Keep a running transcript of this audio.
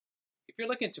If you're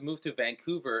looking to move to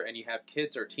Vancouver and you have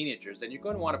kids or teenagers, then you're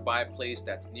going to want to buy a place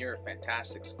that's near a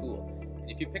fantastic school. And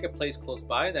if you pick a place close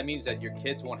by, that means that your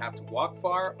kids won't have to walk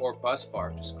far or bus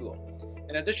far to school.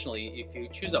 And additionally, if you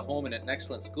choose a home in an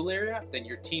excellent school area, then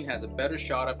your teen has a better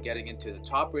shot of getting into the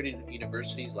top-rated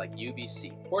universities like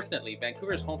UBC. Fortunately,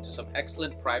 Vancouver is home to some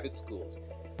excellent private schools.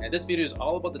 And this video is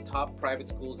all about the top private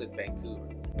schools in Vancouver.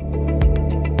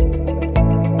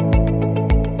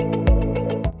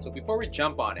 So before we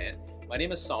jump on in, my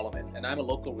name is Solomon and I'm a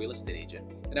local real estate agent.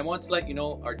 And I want to let you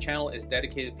know our channel is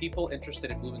dedicated to people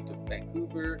interested in moving to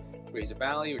Vancouver, Fraser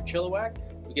Valley, or Chilliwack.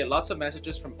 We get lots of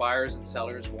messages from buyers and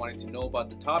sellers wanting to know about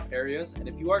the top areas, and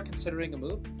if you are considering a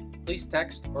move, please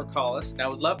text or call us and I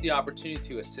would love the opportunity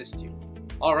to assist you.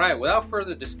 Alright, without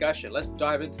further discussion, let's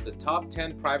dive into the top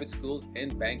 10 private schools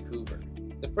in Vancouver.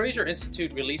 The Fraser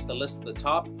Institute released a list of the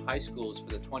top high schools for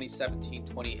the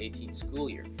 2017-2018 school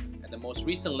year. The most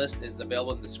recent list is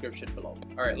available in the description below.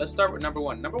 Alright, let's start with number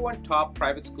one. Number one top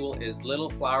private school is Little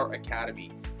Flower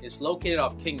Academy. It's located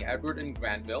off King Edward in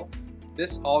Granville.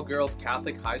 This all-girls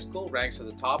Catholic high school ranks at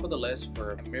the top of the list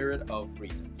for a myriad of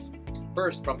reasons.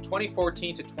 First, from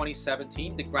 2014 to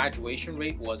 2017, the graduation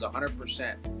rate was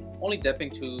 100%, only dipping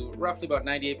to roughly about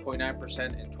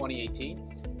 98.9% in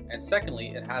 2018. And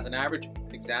secondly, it has an average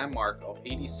exam mark of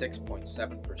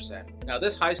 86.7%. Now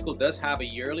this high school does have a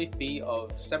yearly fee of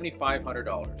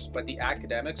 $7,500, but the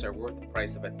academics are worth the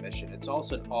price of admission. It's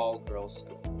also an all-girls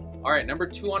school. Alright, number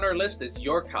two on our list is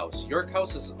York House. York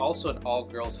House is also an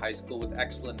all-girls high school with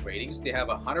excellent ratings. They have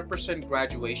a 100%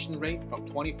 graduation rate from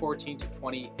 2014 to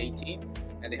 2018,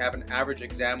 and they have an average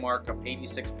exam mark of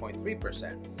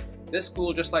 86.3%. This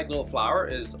school, just like Little Flower,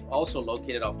 is also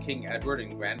located off King Edward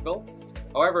in Granville.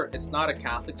 However, it's not a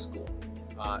Catholic school,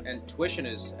 and tuition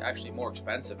is actually more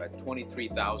expensive at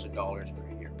 $23,000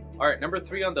 per year. Alright, number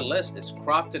three on the list is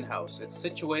Crofton House. It's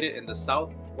situated in the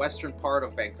southwestern part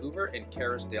of Vancouver in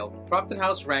Kerrisdale. Crofton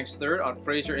House ranks third on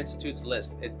Fraser Institute's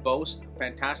list. It boasts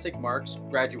fantastic marks,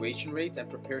 graduation rates, and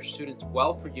prepares students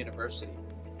well for university.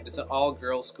 It's an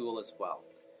all-girls school as well.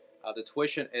 The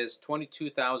tuition is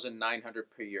 $22,900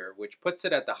 per year, which puts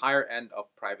it at the higher end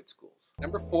of private schools.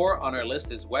 Number four on our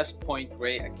list is West Point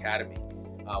Grey Academy.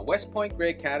 West Point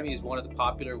Grey Academy is one of the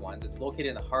popular ones. It's located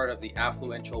in the heart of the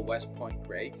affluential West Point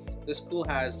Grey. This school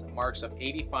has marks of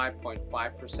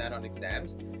 85.5% on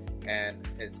exams, and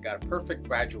it's got a perfect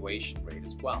graduation rate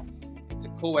as well. It's a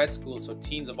co-ed school, so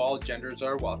teens of all genders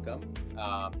are welcome.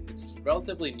 It's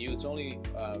relatively new. It's only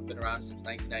been around since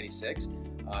 1996.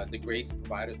 The grades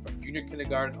provided from junior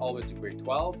kindergarten all the way to grade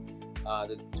 12.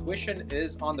 The tuition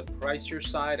is on the pricier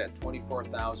side at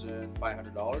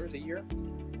 $24,500 a year.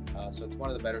 So it's one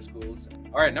of the better schools.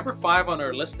 Alright, number five on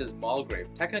our list is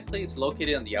Mulgrave. Technically, it's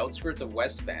located on the outskirts of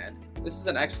West Van. This is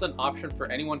an excellent option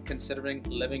for anyone considering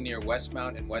living near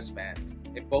Westmount and West Van.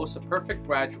 It boasts a perfect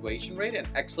graduation rate and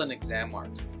excellent exam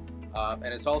marks. And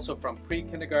it's also from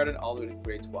pre-kindergarten all the way to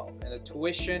grade 12. And the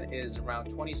tuition is around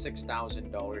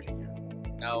 $26,000 a year.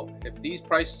 Now, if these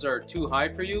prices are too high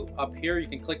for you, up here you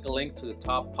can click a link to the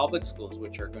top public schools,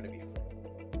 which are going to be free.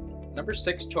 Number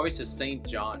six choice is St.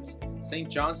 John's. St.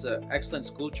 John's is an excellent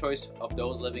school choice of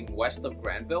those living west of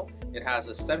Granville. It has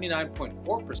a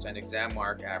 79.4% exam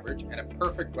mark average and a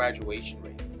perfect graduation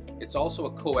rate. It's also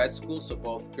a co-ed school, so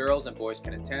both girls and boys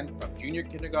can attend from junior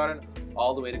kindergarten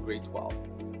all the way to grade 12.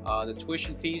 The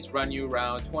tuition fees run you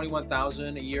around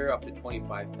 $21,000 a year up to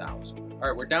 $25,000.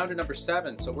 Alright, we're down to number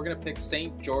seven, so we're going to pick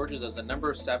St. George's as the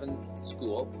number seven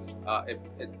school.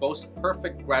 It boasts a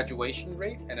perfect graduation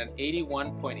rate and an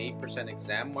 81.8%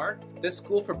 exam mark. This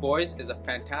school for boys is a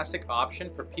fantastic option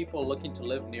for people looking to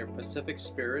live near Pacific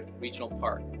Spirit Regional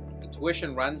Park. The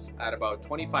tuition runs at about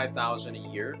 $25,000 a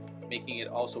year, making it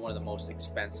also one of the most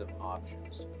expensive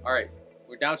options. Alright,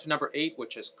 we're down to number eight,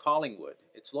 which is Collingwood.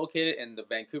 It's located in the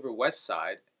Vancouver West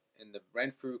Side in the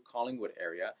Renfrew-Collingwood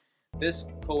area. This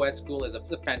co-ed school is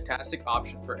a fantastic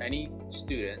option for any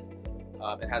student.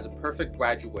 It has a perfect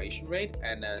graduation rate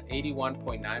and an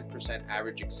 81.9%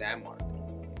 average exam mark.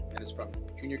 And it's from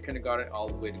junior kindergarten all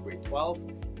the way to grade 12.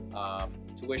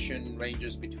 Tuition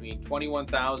ranges between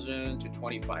 $21,000 to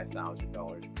 $25,000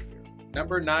 per year.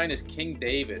 Number nine is King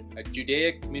David, a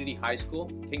Judaic community high school.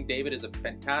 King David is a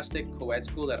fantastic co-ed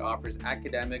school that offers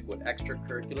academic with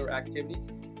extracurricular activities.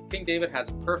 King David has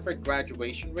a perfect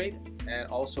graduation rate and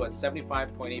also at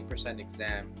 75.8%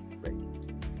 exam rate.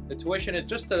 The tuition is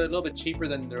just a little bit cheaper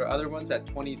than the other ones at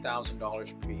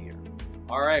 $20,000 per year.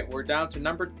 Alright, we're down to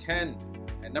number 10.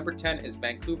 And number 10 is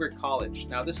Vancouver College.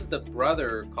 Now this is the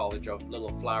brother college of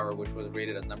Little Flower, which was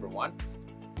rated as number one.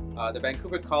 The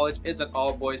Vancouver College is an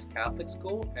all-boys Catholic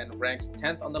school and ranks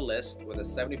 10th on the list with a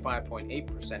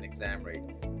 75.8% exam rate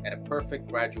and a perfect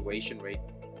graduation rate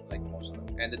like most of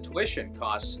them. And the tuition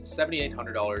costs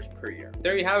 $7,800 per year.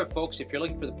 There you have it, folks. If you're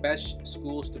looking for the best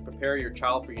schools to prepare your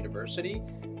child for university,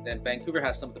 then Vancouver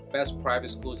has some of the best private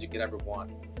schools you could ever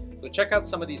want. So check out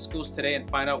some of these schools today and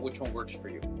find out which one works for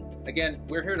you. Again,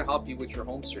 we're here to help you with your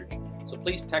home search. So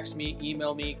please text me,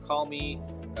 email me, call me.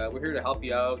 We're here to help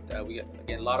you out. We get,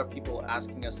 again, a lot of people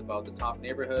asking us about the top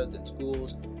neighborhoods and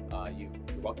schools. You're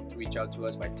welcome to reach out to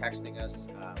us by texting us.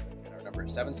 Our number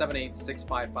is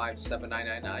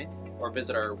 778-655-7999, or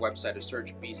visit our website at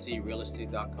search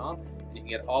bcrealestate.com. You can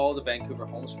get all the Vancouver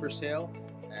homes for sale.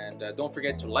 And don't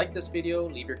forget to like this video,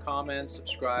 leave your comments,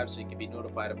 subscribe so you can be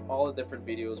notified of all the different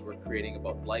videos we're creating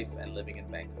about life and living in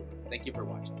Vancouver. Thank you for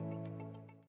watching.